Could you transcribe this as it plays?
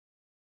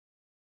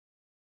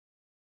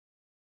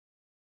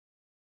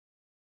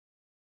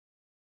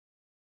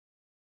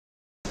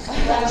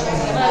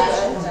get a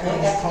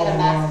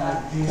mask on.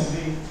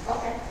 DMV.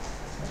 Okay.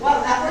 Well,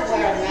 not to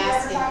wear a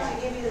mask to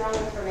give you the wrong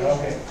information.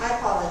 Okay. I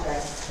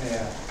apologize.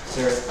 Yeah.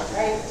 Sir,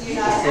 Right? Do you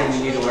not saying you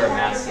need to wear a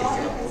mask in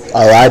here.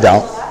 Oh, I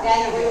don't.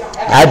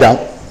 I don't.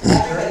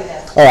 Everybody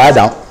does. Oh, I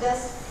don't. The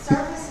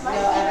service might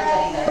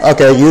everybody does.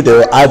 Okay, you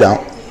do. I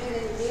don't.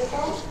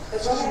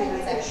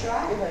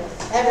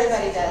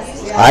 Everybody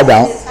does. I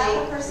don't. Yes.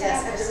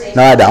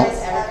 No, I don't.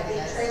 Everybody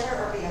does. Trailer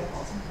or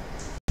vehicle.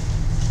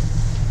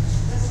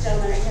 This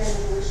gentleman right here in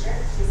the blue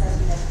shirt, he says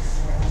he doesn't.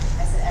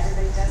 I said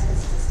everybody does because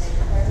it's a state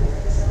requirement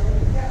for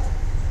facility. Yeah.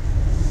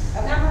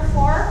 Number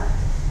 4.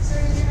 Sir,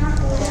 you do not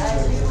believe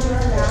that you were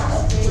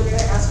now. We're going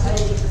to ask you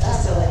to leave the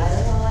facility.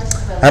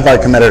 Have I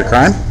committed a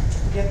crime?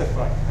 Get the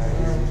fuck out of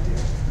here.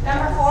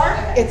 Number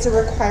 4. It's a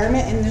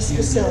requirement in this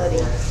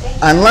facility.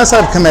 Unless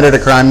I've committed a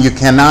crime, you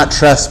cannot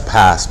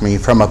trespass me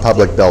from a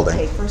public building.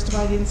 Okay, first of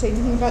all, I didn't say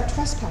anything about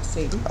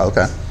trespassing.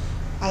 Okay.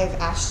 I have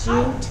asked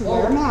you to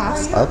wear a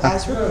mask Okay.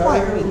 as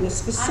required in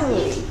this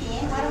facility.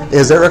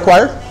 Is it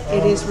required?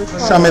 It is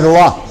required. Show me the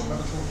law.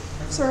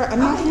 Sir, I'm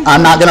not going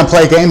I'm not going to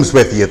play games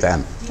with you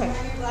then. Okay.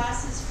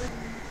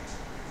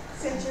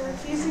 Since you're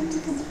refusing to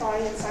comply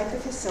inside the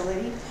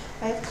facility,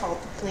 I have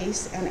called the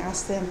police and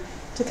asked them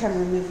to come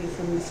remove you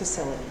from the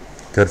facility.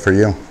 Good for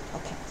you.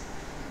 Okay.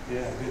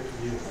 Yeah, good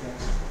for you.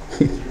 Thanks.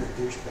 You're a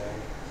douchebag.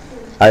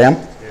 I am?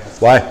 Yeah.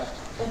 Why? I mean,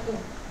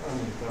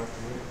 talk to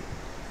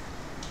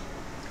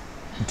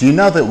me. Do you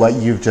know that what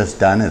you've just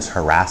done is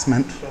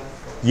harassment?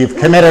 You've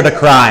committed a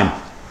crime.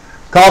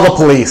 Call the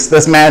police.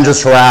 This man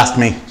just harassed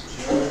me.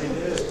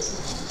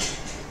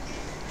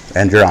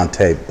 And you're on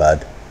tape,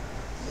 bud.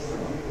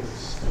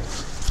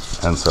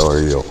 And so are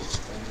you.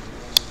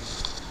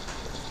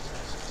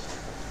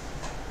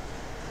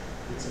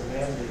 It's a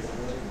mandate.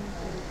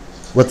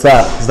 What's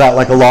that? Is that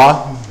like a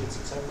law?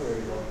 It's a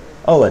temporary law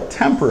Oh, a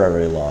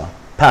temporary law.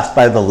 Passed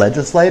by the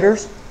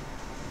legislators?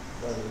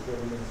 by the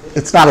government.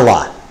 It's not a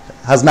law.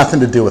 Has nothing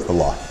to do with the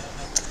law.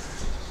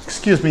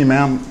 Excuse me,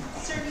 ma'am.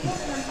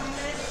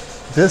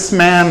 This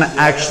man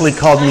actually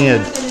called me a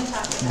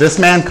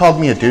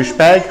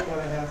douchebag.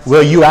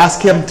 Will you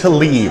ask him to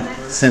leave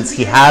since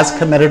he has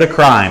committed a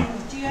crime?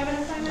 Do you have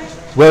an appointment?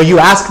 Will you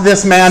ask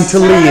this man to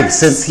leave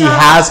since he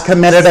has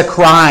committed a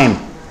crime?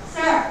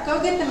 Sir,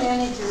 go get the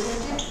manager,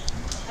 would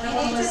you? You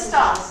need to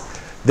stop.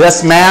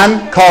 This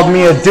man called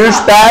me a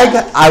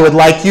douchebag. I would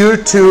like you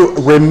to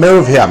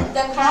remove him.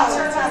 The cops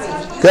are coming.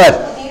 Good.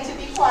 You need to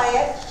be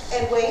quiet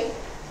and wait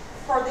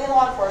for the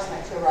law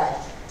enforcement to arrive.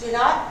 Do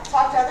not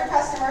talk to other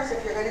customers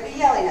if you're going to be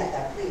yelling at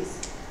them, please.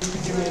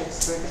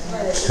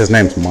 His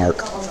name's Mark.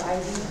 Do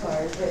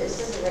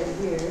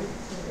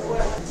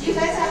you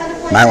guys have an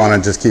appointment? Might want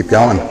to just keep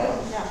going.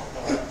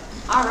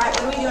 All right,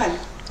 what are we doing?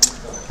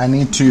 I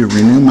need to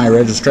renew my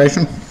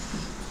registration.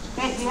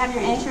 Okay, do you have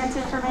your insurance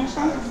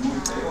information?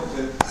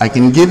 I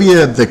can give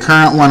you the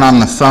current one on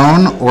the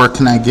phone, or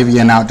can I give you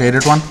an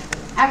outdated one?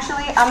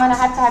 Actually, I'm going to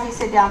have you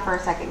sit down for a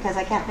second because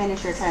I can't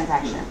finish your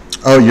transaction.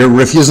 Oh, you're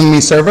refusing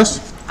me service?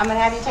 I'm going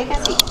to have you take a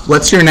seat.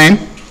 What's your name?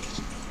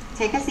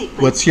 Take a seat,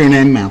 please. What's your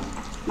name, ma'am?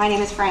 My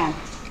name is Fran.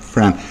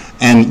 Fran.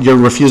 And you're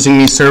refusing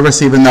me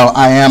service even though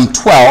I am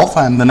 12.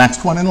 I'm the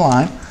next one in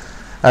line.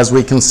 As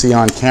we can see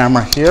on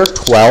camera here,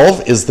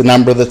 12 is the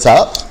number that's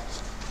up.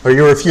 Are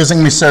you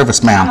refusing me service,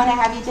 I'm ma'am? going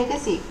to have you take a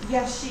seat.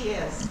 Yes, she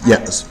is.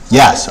 Yes.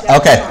 Yes.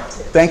 Okay.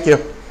 Thank you.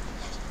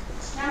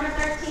 Number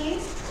 13.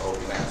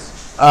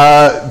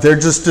 They're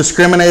just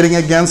discriminating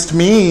against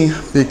me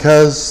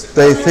because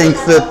they think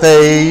that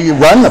they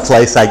run the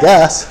place, I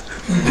guess.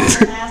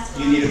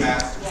 You need a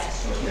mask?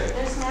 Yes.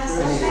 There's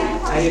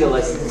masks. I need a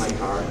license for my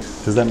car.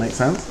 Does that make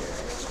sense?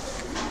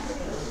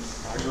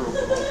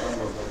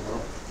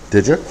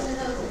 Did you?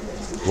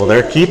 Well,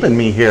 they're keeping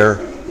me here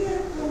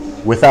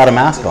without a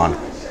mask on.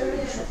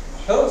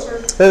 Hello, sir.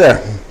 Hey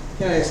there.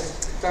 Can I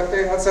stop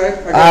there outside?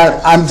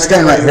 I'm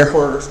staying right here.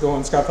 Recorder's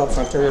going. Scott Phelps,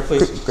 Ontario,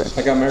 please. Great.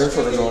 I got my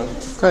recorder going.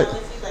 Great.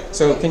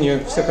 So can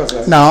you step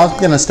outside? No, I'm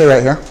going to stay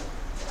right here.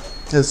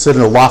 Is it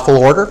a lawful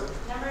order?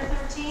 Number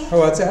 13. Oh,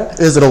 what's that?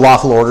 Is it a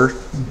lawful order?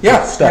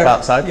 Yeah. Step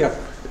outside? Yeah.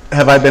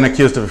 Have I been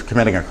accused of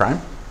committing a crime?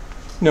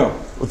 No.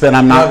 Then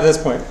I'm Not not. at this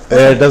point.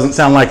 It doesn't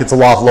sound like it's a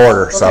lawful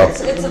order, so.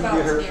 It's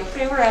about to be,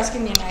 okay? We're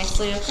asking you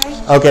nicely,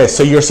 okay? Okay,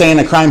 so you're saying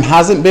a crime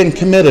hasn't been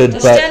committed,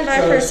 Just but. stand by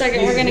for a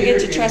second, we're gonna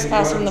get you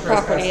trespass from the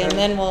property, and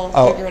then we'll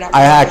figure it Oh, out.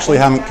 I actually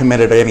haven't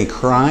committed any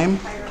crime.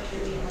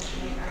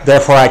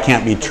 Therefore, I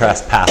can't be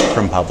trespassed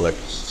from public.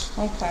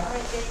 Okay.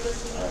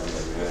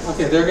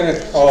 Okay, they're going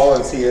to call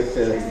and see if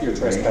you're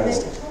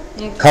trespassed.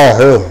 Call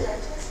who?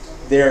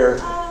 They're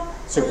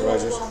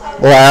supervisors.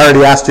 Well, I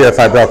already asked you if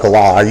I broke a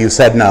law. You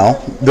said no.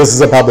 This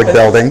is a public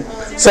building.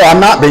 So I'm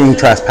not being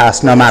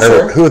trespassed no matter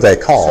Sir? who they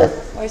call.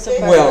 Voice of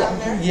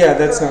Well, yeah,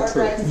 that's not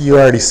true. You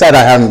already said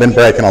I haven't been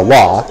breaking a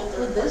law.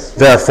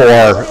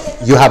 Therefore,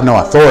 you have no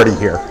authority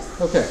here.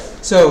 Okay,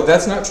 so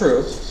that's not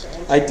true.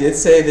 I did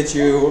say that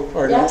you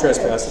are not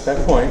trespassed at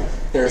that point.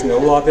 There's no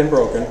law been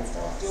broken.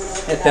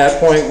 At that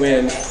point,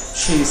 when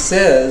she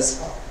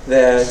says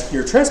that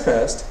you're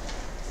trespassed,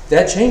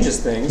 that changes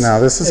things. No,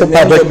 this is a and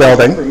then public you'll be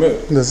building.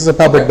 removed. This is a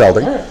public Okay,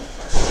 building. all right.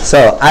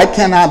 So I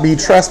cannot be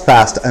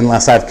trespassed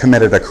unless I've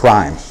committed a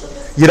crime.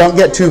 You don't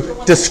get to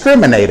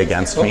discriminate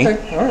against me.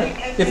 Okay, all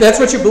right. If that's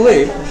what you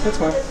believe, that's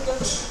fine.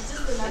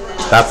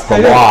 That's the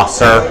law,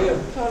 sir.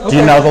 Do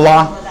you know the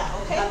law?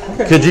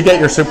 Could you get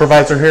your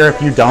supervisor here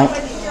if you don't?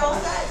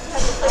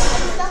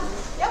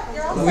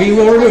 We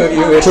will remove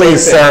you. if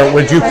Please, you're sir,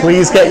 would you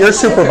please get your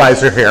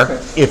supervisor here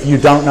if you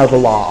don't know the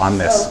law on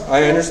this?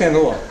 I understand the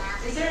law.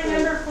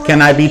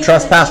 Can I be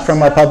trespassed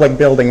from a public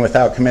building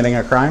without committing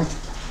a crime?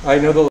 I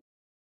know the law.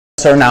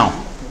 Yes or no?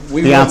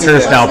 We The will answer do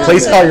is that. no.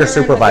 Please call your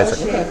supervisor.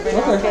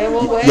 Okay,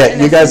 we'll wait. Yeah, and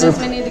you as guys soon are- as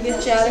we need to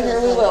get you out of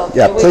here, we will.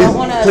 Yeah, Okay, we don't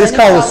wanna have please any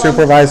call the problems.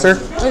 supervisor.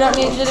 We don't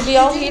need you to be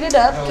all heated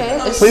up, okay?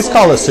 Please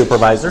call the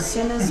supervisor. As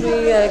soon as we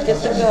get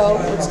the go,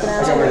 we're just gonna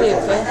ask you to leave,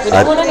 okay? We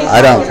don't want any.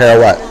 I don't care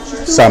what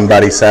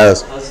somebody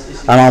says.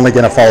 I'm only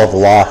going to follow the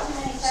law.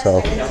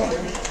 So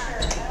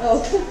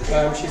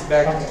She's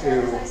back to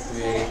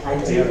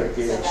the other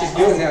gear. She's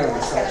doing that on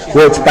the side.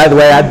 which, by the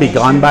way, I'd be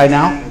gone by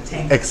now,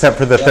 except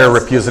for that they're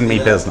refusing me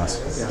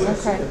business.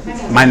 Okay.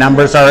 My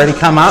number's already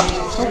come up.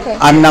 Okay.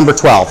 I'm number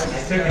 12.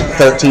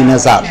 13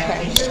 is up.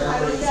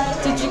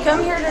 Did you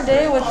come here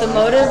today with the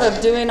motive of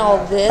doing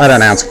all this? I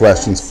don't answer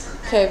questions.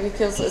 Okay,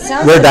 because it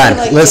sounds We're to me done.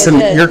 like Listen, you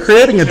did. you're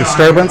creating a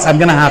disturbance. I'm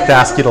going to have to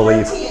ask you to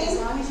leave.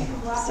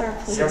 Sir,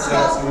 please.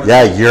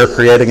 Yeah, you're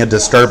creating a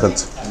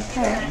disturbance.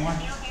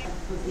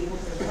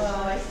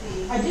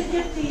 I did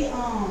get the,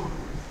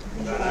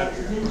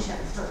 VIN check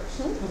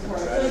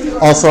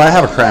first. Also, I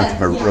have a crime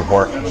to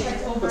report.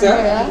 What's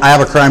that? I have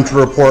a crime to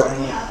report.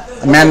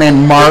 A man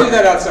named Do Mark.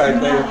 that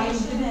outside later.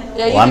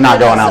 Yeah, you Well, I'm can not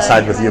do it going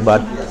outside with you,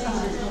 bud.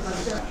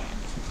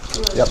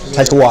 Yep,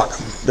 take a walk.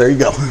 There you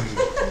go.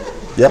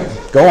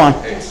 Yep, go on.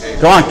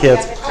 Go on,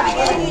 kids.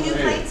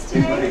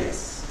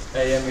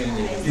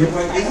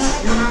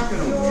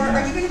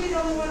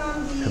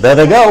 There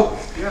they go.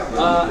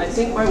 I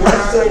think my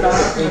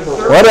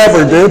work.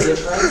 Whatever, dude.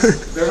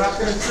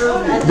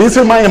 These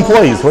are my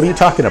employees. What are you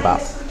talking about?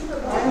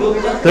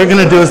 They're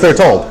going to do as they're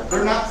told.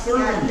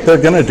 They're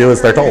going to do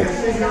as they're told.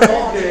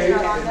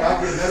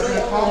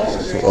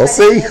 We'll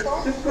see.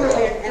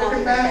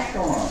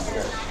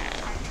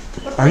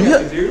 Are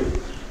you?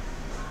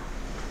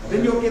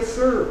 Then you'll get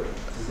served.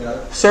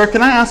 Sir,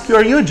 can I ask you,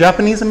 are you a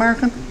Japanese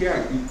American?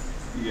 Yeah,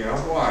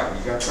 why?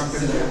 You got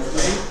something against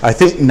me? I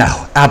think,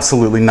 no,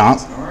 absolutely not.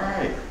 All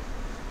right.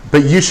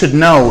 But you should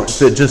know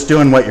that just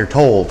doing what you're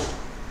told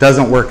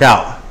doesn't work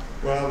out.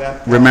 Well,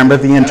 that. Remember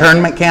the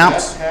internment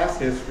camps? That's past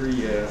history,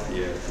 yes.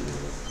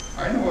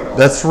 I know it all.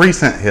 That's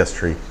recent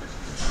history.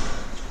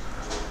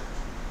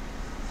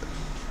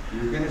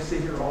 You're gonna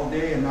sit here all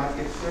day and not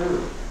get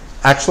served.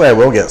 Actually, I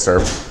will get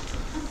served.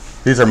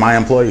 These are my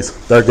employees.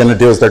 They're going to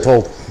do as they're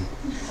told.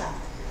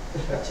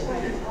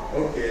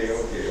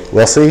 Okay.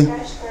 We'll see. Okay,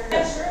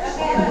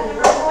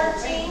 number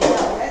 14.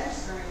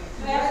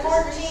 We have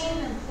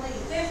 14,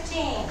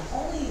 15.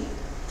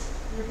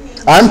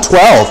 I'm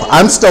 12.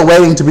 I'm still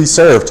waiting to be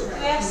served. We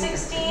have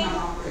 16,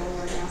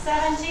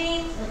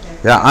 17,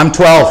 Yeah, I'm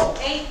 12.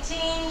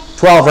 18.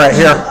 12 right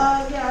here. Yeah,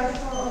 I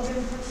just want to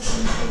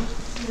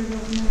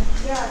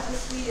yeah,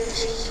 just be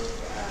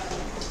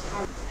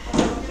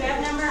We have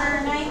number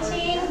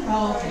 19.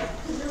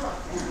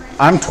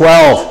 I'm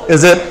 12.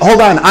 Is it?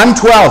 Hold on. I'm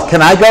 12.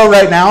 Can I go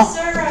right now?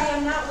 Sir, I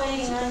am not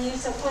waiting on you,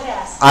 so quit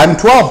asking. I'm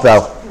 12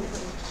 though.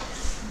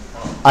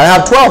 I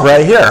have 12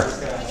 right here.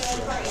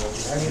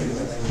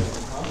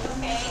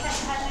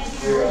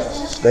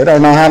 They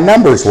don't know how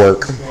numbers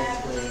work.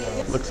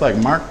 Looks like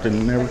Mark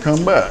didn't ever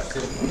come back.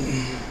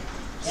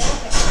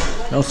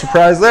 No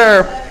surprise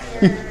there.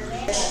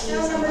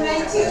 Number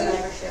 19.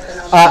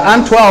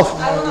 I'm 12.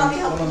 I will not be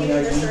helping you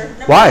either, sir.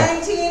 Number Why?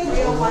 19.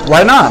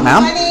 Why not,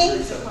 ma'am? 20.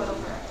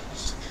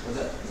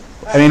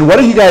 I mean, what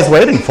are you guys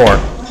waiting for?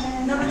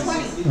 Number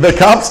 20. The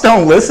cops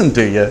don't listen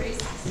to you.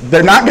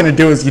 They're not going to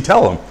do as you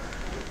tell them.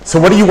 So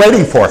what are you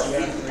waiting for?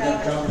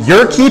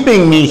 You're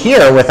keeping me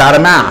here without a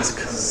mask.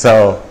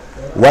 So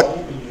what?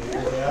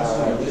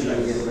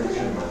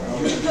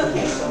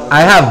 I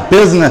have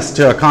business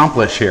to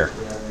accomplish here.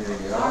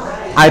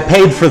 I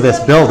paid for this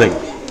building.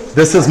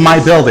 This is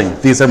my building.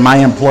 These are my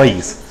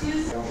employees.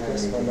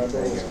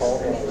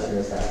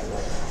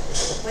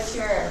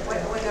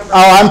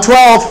 Oh, I'm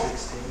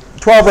 12.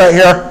 12 right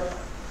here.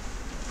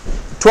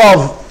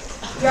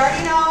 12. You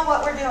already know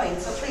what we're doing,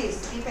 so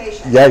please be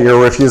patient. Yeah,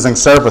 you're refusing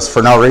service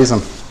for no reason.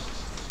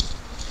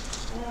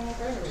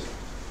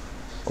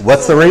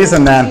 What's the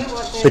reason then?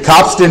 The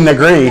cops didn't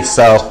agree,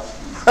 so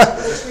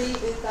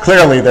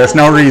clearly there's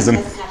no reason.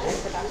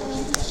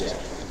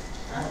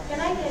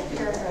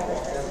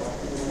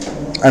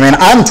 I mean,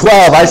 I'm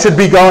 12. I should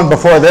be going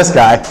before this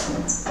guy.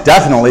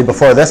 Definitely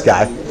before this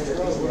guy.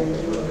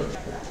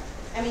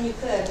 I mean, you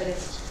could, but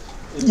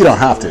it's. You don't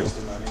have to,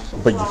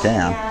 but you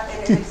can.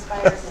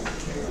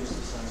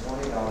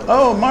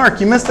 Oh, Mark,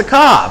 you missed the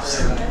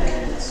cops.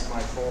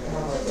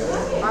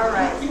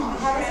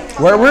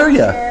 Where were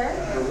you?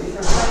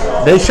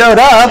 They showed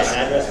up.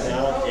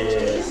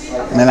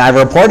 I mean, I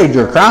reported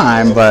your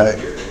crime, but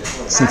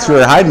since you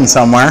were hiding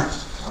somewhere.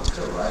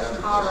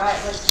 All right,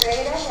 look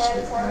straight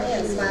ahead for me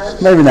and smile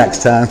at me. Maybe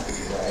next time.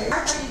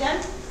 Mark, are you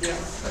done?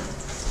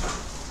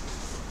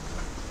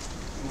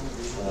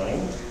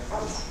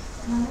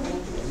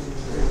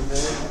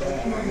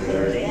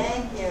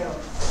 Thank you.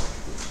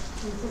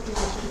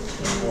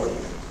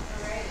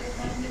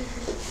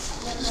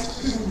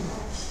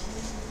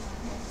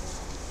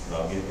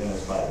 I'll give him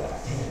his money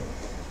back.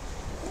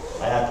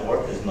 I have to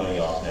work this money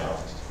off now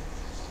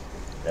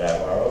that I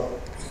borrowed.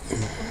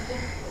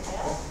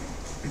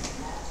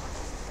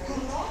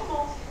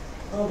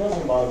 Oh, it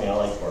doesn't bother me. I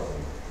like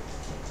working.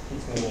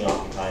 Keeps me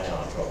occupied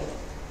now in trouble.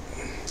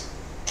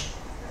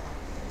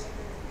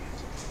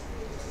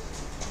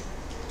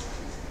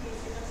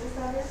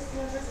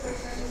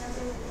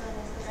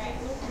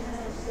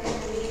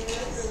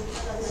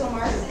 So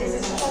Mark, is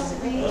this supposed to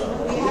be,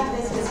 we had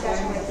this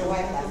discussion with your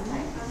wife last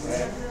night.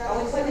 Are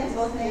we putting in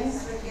both names?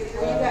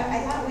 Well, you got,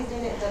 I thought we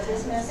did it, the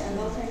business and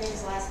both her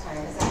names last time.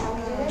 Is that how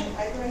we did it?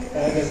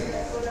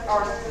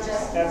 Or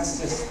just,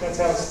 That's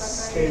how it's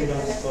stated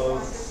on the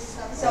close.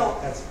 so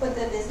put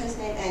the business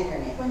name and your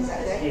name. Is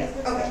that good? Yeah.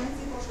 Okay.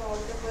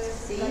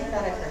 See, you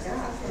thought I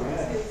forgot.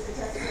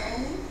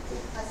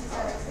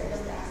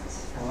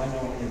 Well, I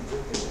know what you're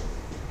doing.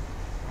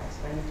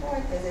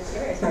 Because it's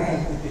yours, right?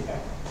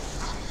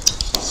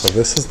 So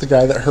this is the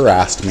guy that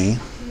harassed me,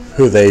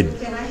 who they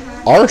Can I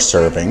have are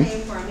serving. your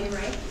name for me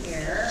right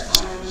here?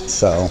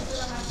 So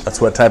that's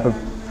what type of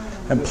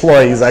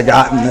employees I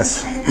got in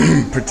this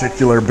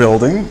particular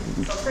building.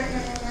 So print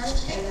your name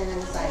first and then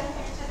inside.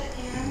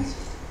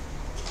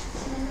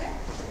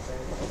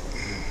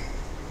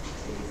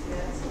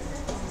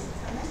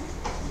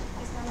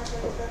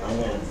 I'm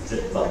going to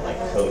zip up my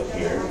coat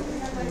here.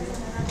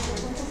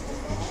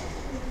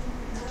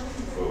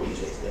 Before we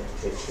take the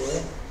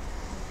picture.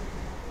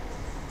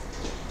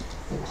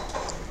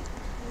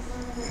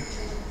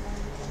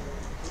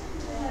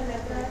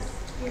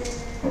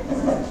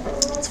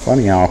 It's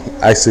funny how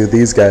I sue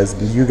these guys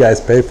and you guys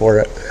pay for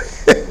it.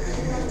 You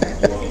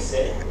want me to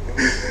sit?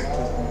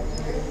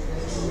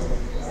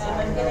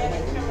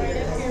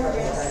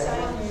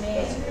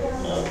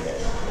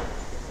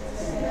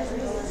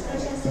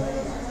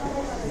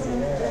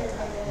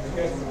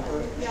 Okay.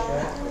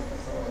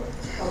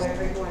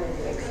 However you want to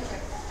do it.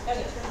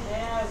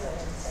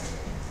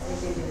 We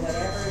can do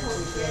whatever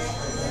you feel.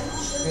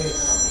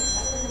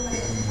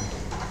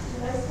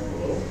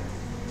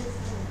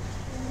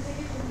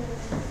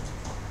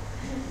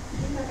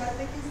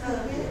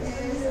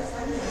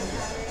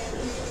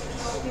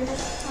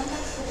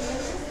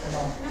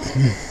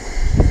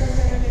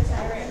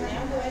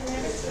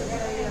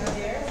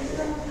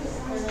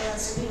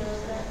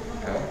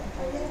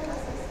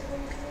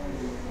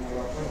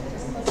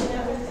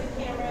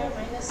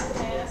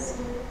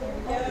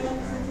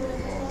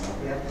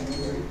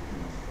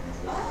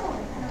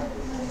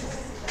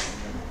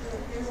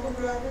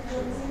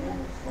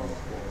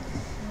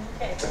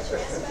 Okay, put your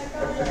hands back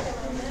on,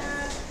 come on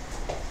that.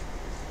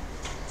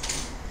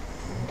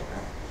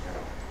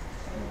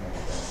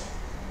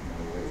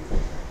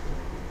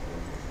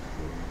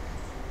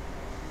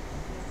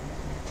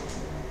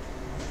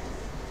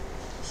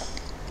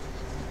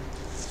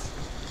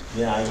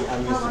 Yeah, I'm How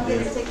used long to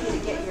did it this. take you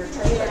to get your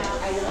trailer?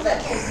 I know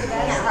that you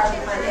can't hardly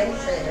find any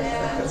trailers.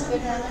 It's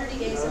been 30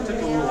 days in the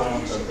mail.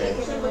 Okay. They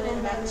can within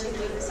about 2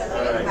 weeks. All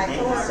right, My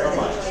thank you coworker so that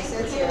much. usually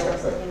sits here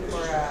was looking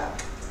for a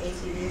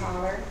ATV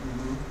hauler.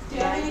 Do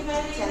you have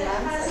anybody 10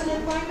 that months, has I an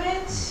think.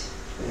 appointment? I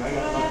You got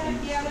don't have,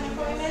 lucky. do you have an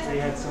appointment? They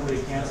had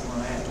somebody cancel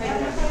and I had. Do you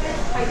have an appointment?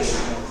 I do.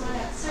 Come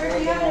on up. Sir, do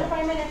you have an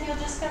appointment? If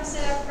you'll just come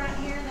sit up front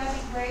here, that'd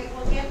be great.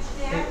 We'll get you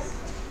that.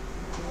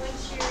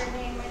 What's your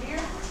name, my dear?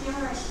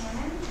 Kiara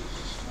Shannon.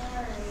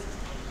 All right.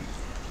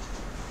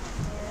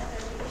 Yeah,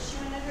 they'll be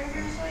issuing a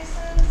driver's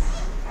license.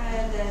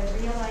 The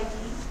real ID.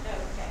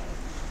 Okay.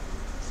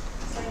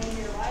 So I need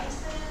your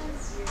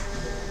license, your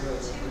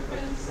 2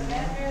 proofs of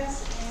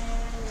address,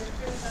 and your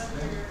proof of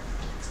your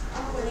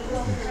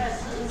legal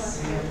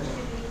presence. Your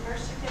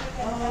birth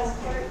certificate,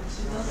 passport.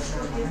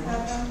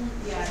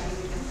 Yeah,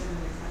 you can send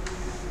me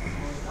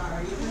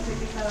sorry, you can take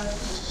it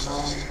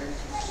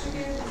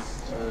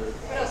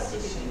What else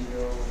did you need?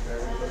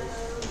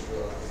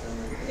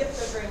 Yep,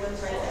 the gray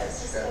one's right there.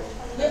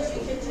 Yep,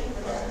 you can take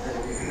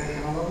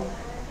them.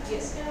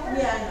 Yes.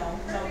 Yeah, no,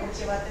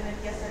 porque va a tener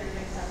que hacer el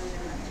examen de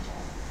manejo.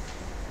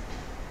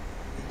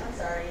 I'm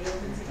sorry, yo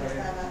pensé que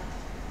estaba.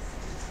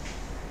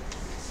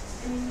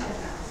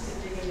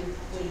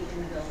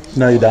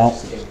 No, you don't.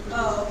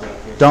 Oh,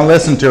 okay. Don't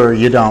listen to her.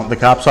 You don't. The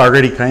cops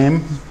already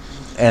came,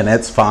 and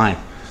it's fine.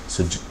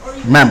 So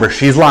remember,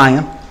 she's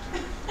lying.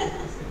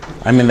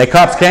 I mean, the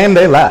cops came,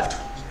 they left.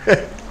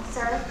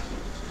 Sir,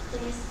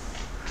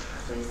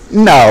 please.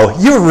 No,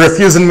 you're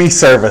refusing me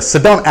service, so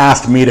don't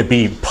ask me to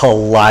be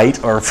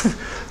polite or...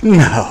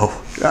 No.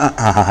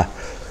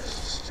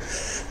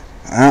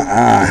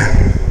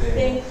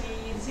 Thank you,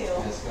 you too.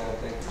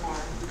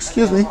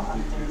 Excuse me.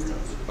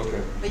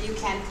 But you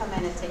can come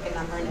in and take a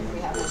number, and if we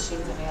have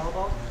machines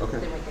available,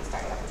 then we can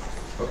start up.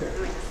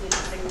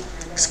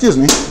 Excuse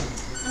me.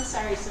 I'm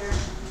sorry, sir.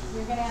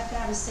 You're gonna have to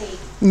have a seat.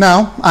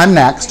 No, I'm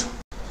next.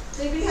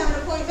 Did we have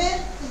an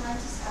appointment?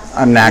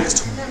 I'm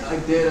next. I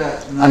did.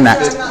 I'm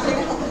next. I'm not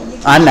gonna help you.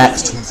 I'm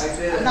next. I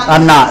did.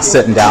 I'm not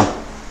sitting down.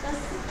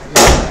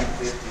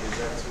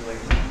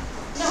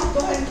 No, go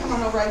ahead and come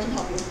on over, I can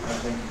help you.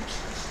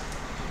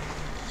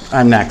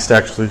 I'm next,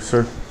 actually,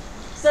 sir.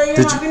 Sir, you're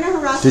Did not you- gonna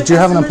harass Did the you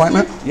have an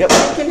customers appointment? here.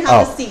 You can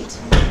have Oh. a seat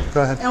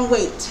Go ahead. and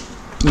wait.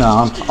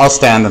 No, I'll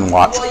stand and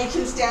watch. Well, you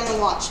can stand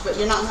and watch, but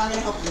you're not gonna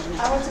help you.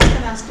 I was just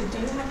gonna ask you, do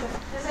you have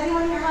a, does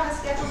anyone here have a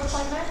scheduled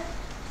appointment?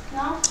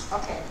 No?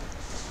 Okay.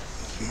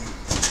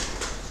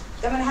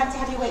 I'm gonna have to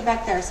have you wait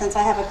back there since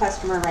I have a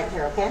customer right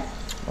here, okay?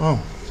 Oh.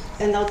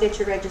 And they'll get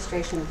your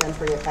registration done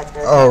for you back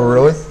there. Oh,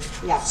 really?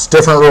 Yeah. It's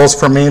different rules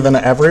for me than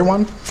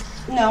everyone?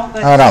 No,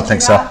 but. I don't since think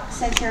you're so. not-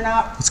 Since you're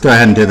not. Let's go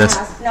ahead and do this.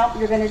 No,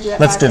 you're gonna do it.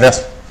 Let's back do there.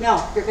 this.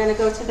 No, you're gonna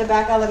go to the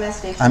back LMS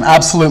station. I'm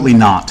absolutely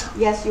not.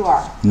 Yes, you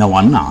are. No,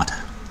 I'm not.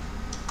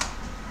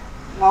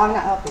 Well, I'm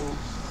not helping you.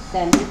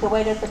 Then you can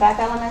wait at the back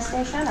LMS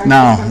station or.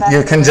 No, come back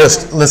you to can the just,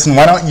 regular? listen,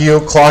 why don't you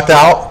clock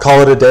out,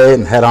 call it a day,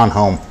 and head on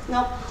home?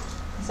 Nope.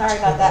 Sorry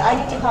about that.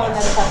 I need to call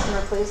another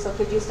customer, please, so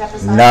could you step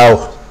aside?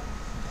 No.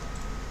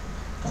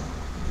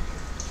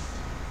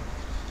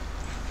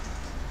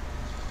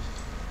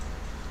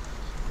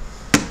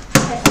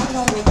 Okay, hang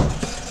on, wait.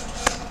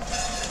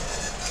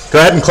 Go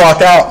ahead and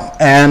clock out,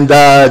 and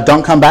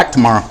don't come back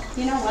tomorrow.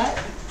 You know what?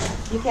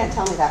 You can't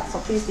tell me that, so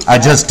please be I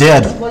quiet. just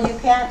did. Well, you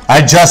can't.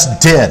 I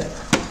just did.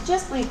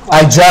 Just be I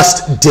quiet.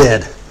 just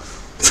did.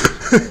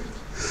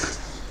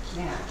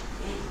 Yeah.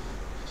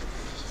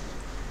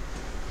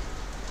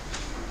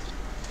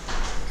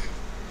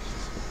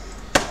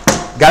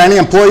 Got any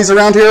employees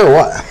around here or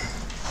what?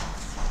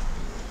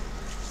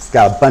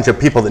 Got a bunch of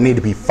people that need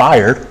to be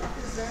fired.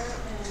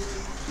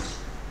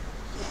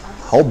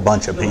 Whole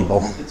bunch of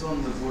people. It's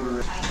on the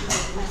border.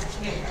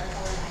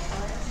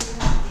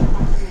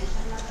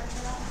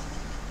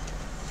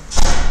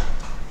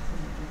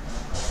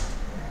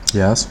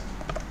 Yes.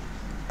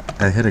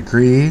 I hit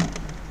agree.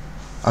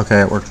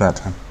 Okay, it worked that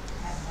time.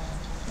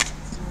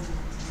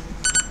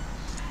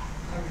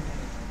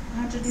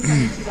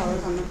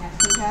 $172 on the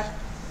tab.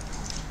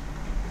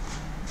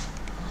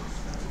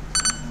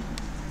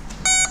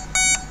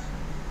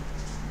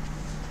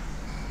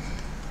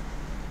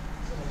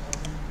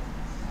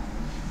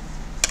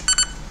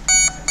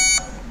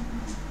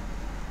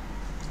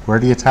 Where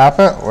do you tap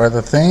it? Where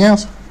the thing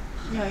is?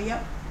 Yeah,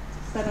 yep.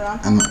 Set it on.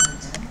 And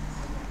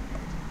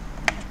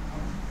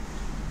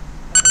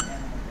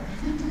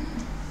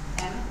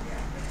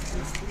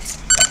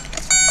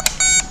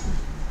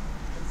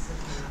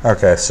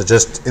okay, so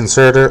just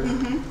insert it.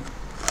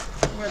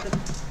 Where the,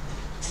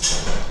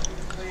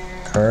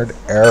 Card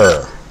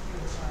error.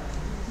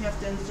 you have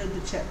to insert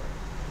the chip.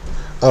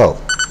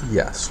 Oh,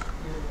 yes.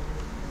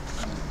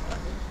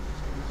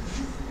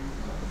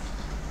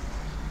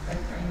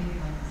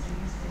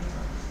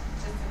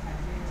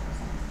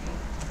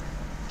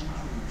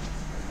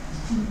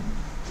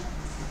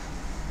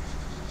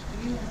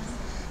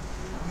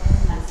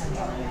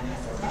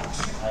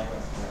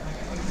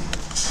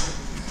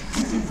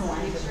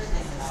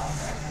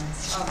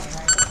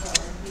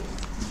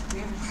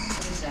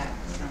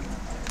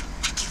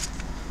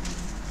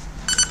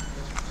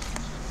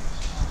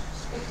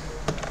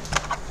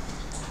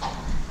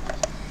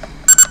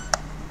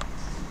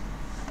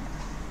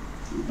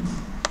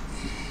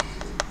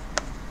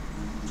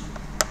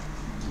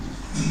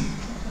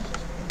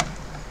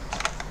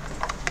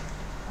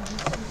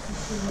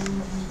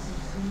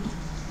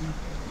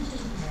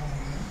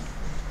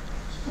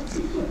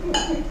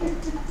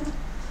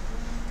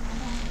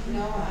 You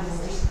know,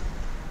 honestly,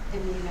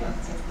 in the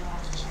United States, the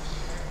last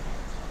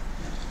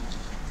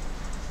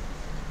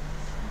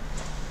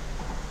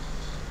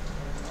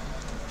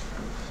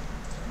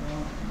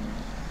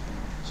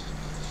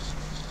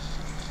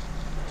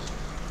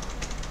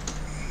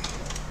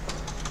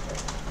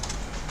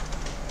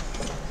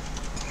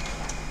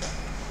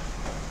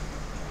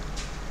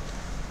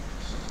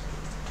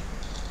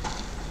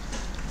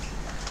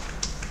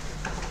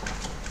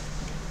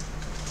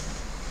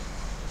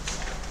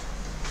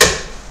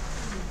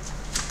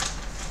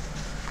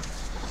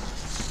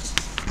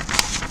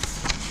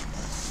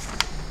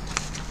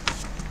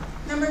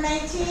Number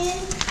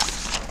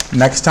 19.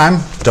 Next time,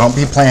 don't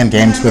be playing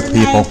games with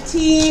people.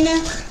 19.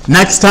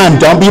 Next time,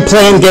 don't be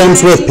playing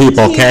games with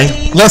people,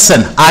 okay?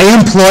 Listen, I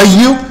employ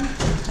you,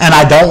 and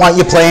I don't want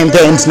you playing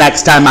games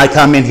next time I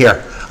come in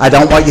here. I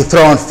don't want you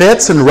throwing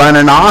fits and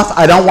running off.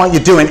 I don't want you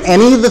doing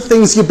any of the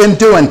things you've been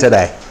doing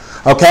today,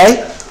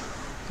 okay?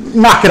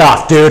 Knock it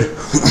off, dude.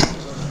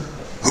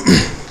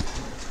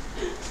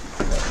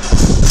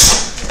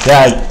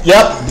 Yeah,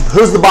 yep,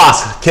 who's the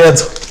boss,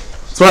 kids?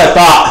 That's what I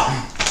thought.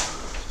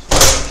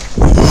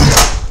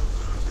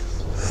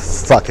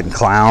 Fucking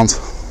clowns.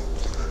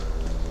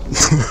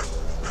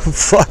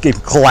 Fucking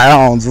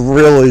clowns,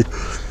 really.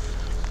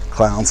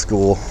 Clown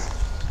school.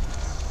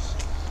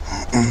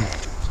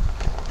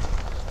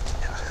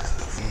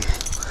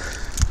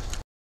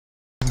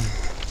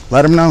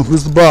 Let him know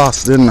who's the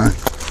boss, didn't I?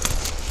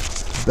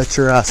 Bet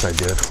your ass I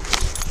did.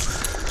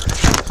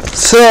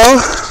 So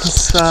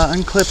let's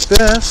unclip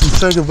this and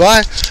say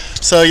goodbye.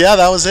 So yeah,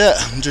 that was it.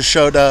 Just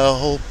showed a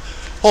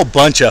whole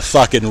bunch of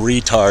fucking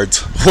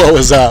retards what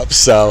was up.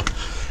 So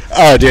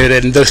oh dude,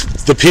 and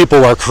the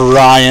people were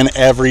crying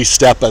every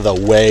step of the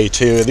way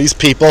too. These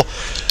people,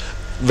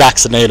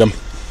 vaccinate them.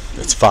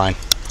 It's fine.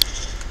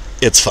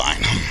 It's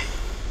fine.